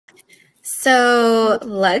So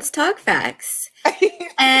let's talk facts.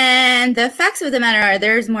 And the facts of the matter are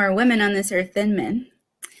there's more women on this earth than men.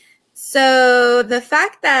 So the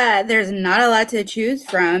fact that there's not a lot to choose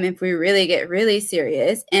from if we really get really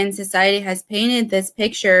serious, and society has painted this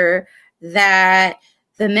picture that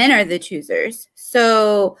the men are the choosers.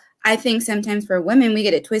 So I think sometimes for women, we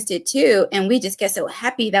get it twisted too, and we just get so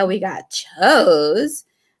happy that we got chose.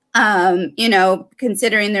 You know,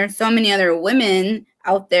 considering there's so many other women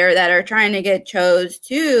out there that are trying to get chose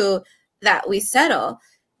too, that we settle.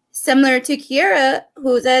 Similar to Kiara,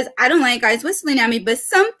 who says, I don't like guys whistling at me, but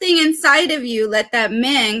something inside of you let that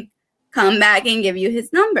man come back and give you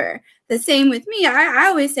his number. The same with me. I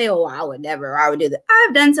always say, oh, I would never, I would do that.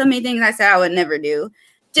 I've done so many things I said I would never do.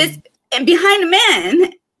 Just behind a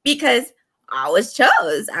man, because I was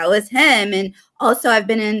chose. I was him. And also I've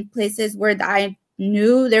been in places where I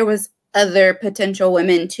knew there was other potential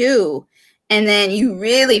women too. And then you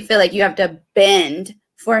really feel like you have to bend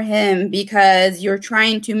for him because you're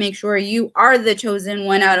trying to make sure you are the chosen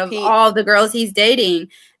one out of all the girls he's dating.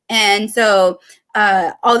 And so,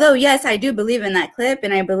 although, yes, I do believe in that clip,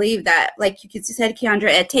 and I believe that, like you said, Keandra,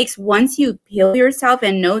 it takes once you heal yourself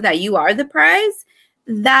and know that you are the prize,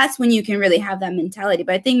 that's when you can really have that mentality.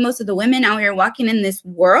 But I think most of the women out here walking in this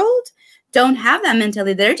world don't have that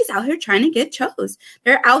mentality. They're just out here trying to get chose.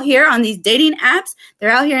 They're out here on these dating apps. They're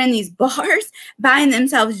out here in these bars buying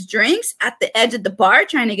themselves drinks at the edge of the bar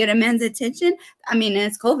trying to get a man's attention. I mean,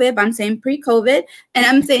 it's COVID, but I'm saying pre-COVID. And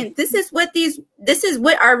I'm saying this is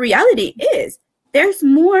what our reality is. There's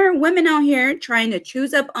more women out here trying to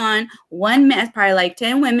choose up on one man, probably like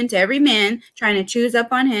 10 women to every man trying to choose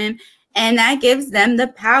up on him. And that gives them the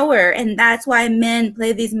power. And that's why men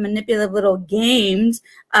play these manipulative little games.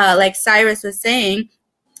 Like Cyrus was saying,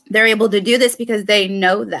 they're able to do this because they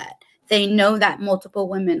know that. They know that multiple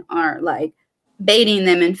women are like baiting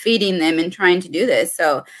them and feeding them and trying to do this.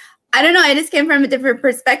 So I don't know. I just came from a different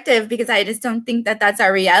perspective because I just don't think that that's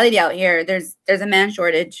our reality out here. There's a man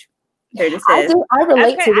shortage. I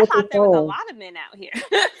relate to what you're saying. There was a lot of men out here.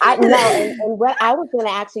 I know, and what I was going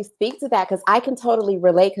to actually speak to that, because I can totally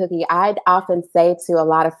relate, Cookie. I'd often say to a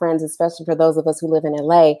lot of friends, especially for those of us who live in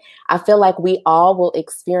LA, I feel like we all will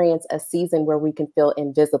experience a season where we can feel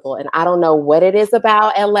invisible. And I don't know what it is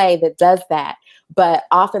about LA that does that. But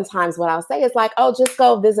oftentimes what I'll say is like, oh, just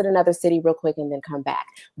go visit another city real quick and then come back.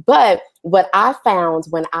 But what I found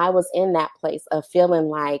when I was in that place of feeling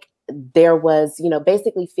like there was,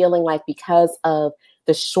 basically feeling like because of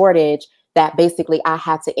the shortage that basically I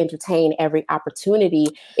had to entertain every opportunity.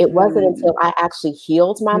 It wasn't until I actually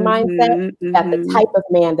healed my mindset that the type of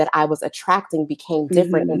man that I was attracting became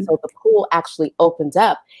different. And so the pool actually opened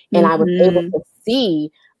up and I was able to see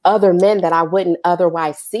other men that I wouldn't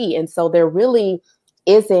otherwise see. And so there really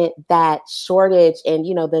isn't that shortage and,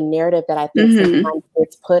 the narrative that I think sometimes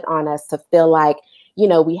gets put on us to feel like,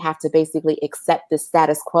 we have to basically accept the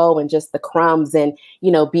status quo and just the crumbs and,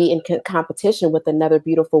 be in competition with another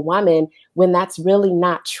beautiful woman when that's really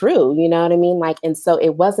not true. You know what I mean? And so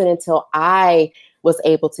it wasn't until I was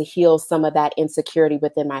able to heal some of that insecurity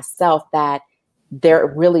within myself that there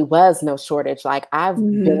really was no shortage. Like I've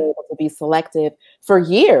been able to be selective for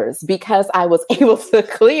years because I was able to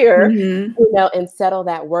clear, and settle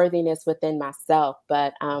that worthiness within myself.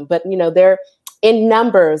 But there, in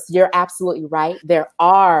numbers, you're absolutely right. There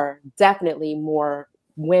are definitely more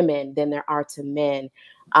women than there are to men.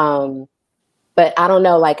 But I don't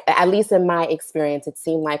know, like, at least in my experience, it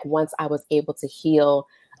seemed like once I was able to heal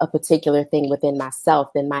a particular thing within myself,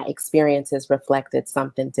 then my experiences reflected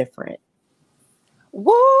something different.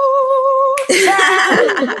 Woo!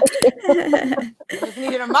 Just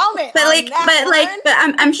needed a moment. But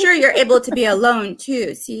I'm sure you're able to be alone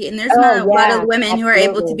too. See, and there's not a lot of women who are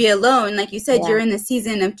able to be alone. Like you said, you're in the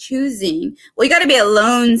season of choosing. Well, you got to be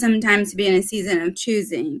alone sometimes to be in a season of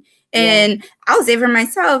choosing. And I'll say for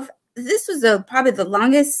myself, this was probably the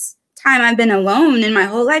longest time I've been alone in my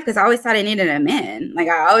whole life because I always thought I needed a man. Like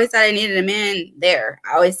I always thought I needed a man there.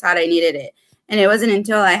 I always thought I needed it. And it wasn't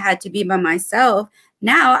until I had to be by myself.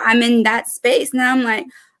 Now I'm in that space. Now I'm like,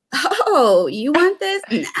 oh, you want this?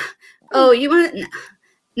 Nah. Oh, you want it?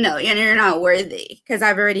 No, you're not worthy. Because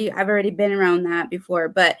I've already been around that before.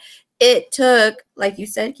 But it took, like you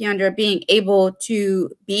said, Keandra, being able to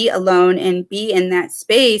be alone and be in that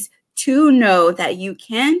space to know that you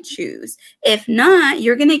can choose. If not,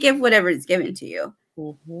 you're going to give whatever is given to you.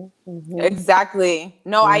 Exactly.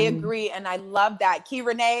 No, I agree. And I love that.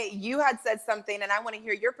 Kei'Renee, you had said something, and I want to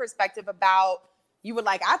hear your perspective about, you were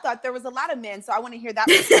like, I thought there was a lot of men, so I want to hear that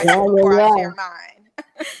perspective before I share mine.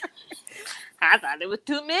 I thought it was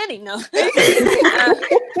too many. No.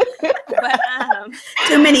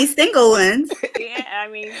 Too many single ones. Yeah, I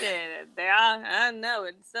mean, they're all, I don't know,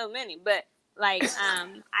 it's so many. But, like,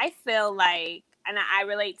 I feel like, and I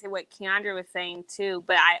relate to what Keandra was saying, too,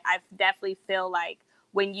 but I definitely feel like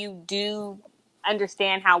when you do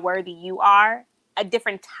understand how worthy you are, a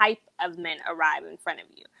different type of men arrive in front of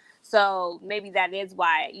you. So maybe that is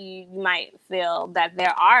why you might feel that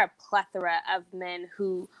there are a plethora of men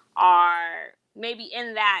who are maybe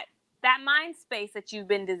in that mind space that you've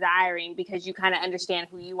been desiring, because you kind of understand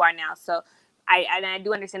who you are now. So I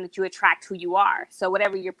do understand that you attract who you are. So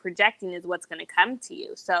whatever you're projecting is what's going to come to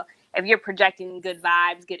you. So if you're projecting good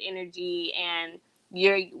vibes, good energy, and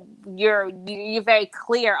you're very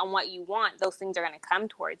clear on what you want, those things are going to come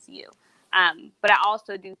towards you. But I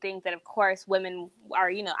also do think that, of course, women are,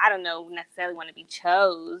 I don't know necessarily want to be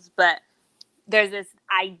chose, but there's this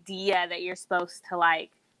idea that you're supposed to,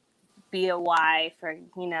 like, be a wife or,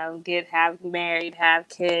 have married, have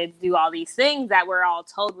kids, do all these things that we're all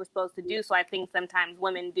told we're supposed to do. So I think sometimes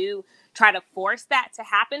women do try to force that to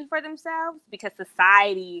happen for themselves because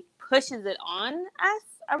society pushes it on us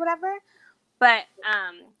or whatever. But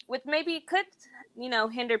with maybe it could,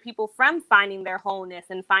 hinder people from finding their wholeness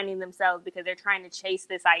and finding themselves, because they're trying to chase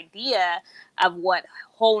this idea of what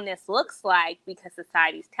wholeness looks like because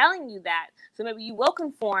society's telling you that. So maybe you will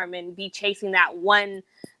conform and be chasing that one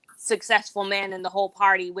successful man in the whole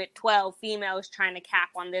party with 12 females trying to cap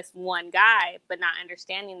on this one guy, but not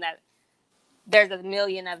understanding that there's a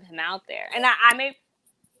million of him out there. And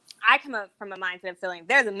I come up from a mindset of feeling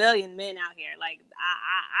there's a million men out here. Like,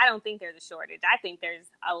 I don't think there's a shortage. I think there's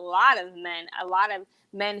a lot of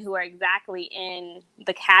men who are exactly in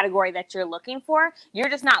the category that you're looking for. You're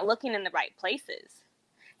just not looking in the right places.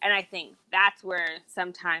 And I think that's where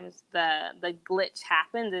sometimes the glitch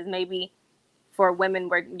happens, is maybe for women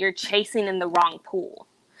where you're chasing in the wrong pool.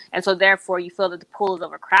 And so therefore you feel that the pool is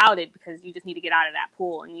overcrowded because you just need to get out of that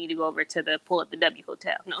pool and you need to go over to the pool at the W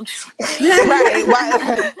Hotel. No, I'm just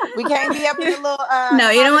right. We can't be up in the little no,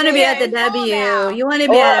 you don't want to be at the W. You want to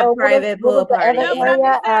be at a private pool party. No, but I'm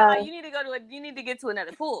just saying, like, you need to get to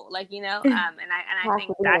another pool, like, and I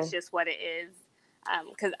think that's just what it is.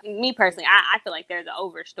 Because me personally, I feel like there's an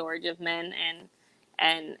over storage of men,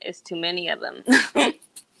 and it's too many of them.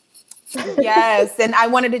 Yes, and I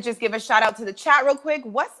wanted to just give a shout out to the chat real quick.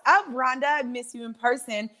 What's up, Rhonda? I miss you in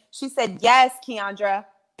person. She said, yes, Keandra.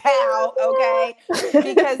 Pow, okay?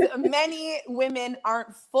 Because many women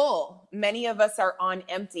aren't full. Many of us are on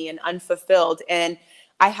empty and unfulfilled, and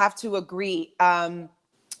I have to agree. And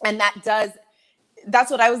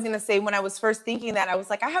that's what I was going to say when I was first thinking that. I was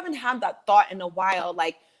like, I haven't had that thought in a while.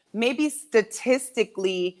 Like, maybe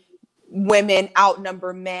statistically, women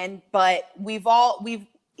outnumber men, but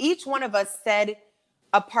each one of us said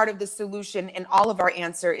a part of the solution in all of our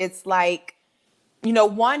answer. It's like,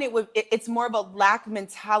 one, it's more of a lack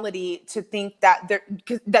mentality to think that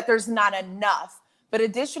there's not enough. But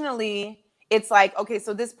additionally, it's like, okay,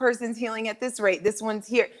 so this person's healing at this rate, this one's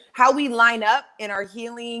here. How we line up in our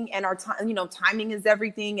healing and our time, timing is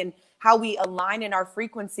everything, and how we align in our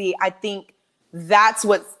frequency. I think that's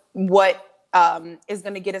what is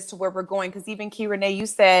going to get us to where we're going. Because even Kei'Renee, you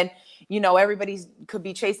said, everybody could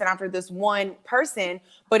be chasing after this one person,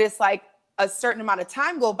 but it's like a certain amount of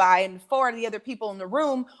time go by and 4 of the other people in the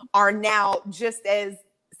room are now just as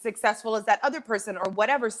successful as that other person or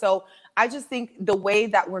whatever. So I just think the way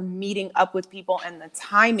that we're meeting up with people and the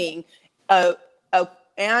timing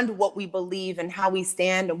and what we believe and how we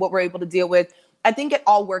stand and what we're able to deal with, I think it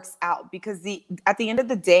all works out, because at the end of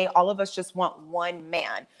the day, all of us just want one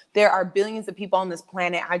man. There are billions of people on this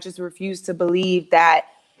planet. I just refuse to believe that,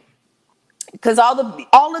 because all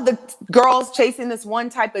of the girls chasing this one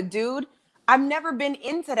type of dude, I've never been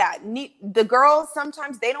into that. The girls,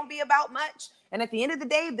 sometimes they don't be about much. And at the end of the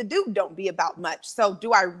day, the dude don't be about much. So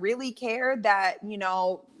do I really care that,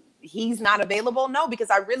 he's not available? No, because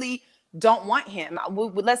I really don't want him.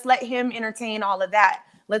 Let's let him entertain all of that.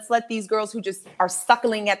 Let's let these girls who just are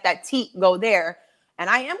suckling at that teat go there. And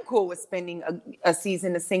I am cool with spending a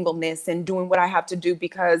season of singleness and doing what I have to do,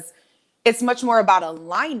 because it's much more about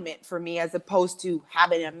alignment for me as opposed to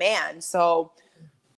having a man. So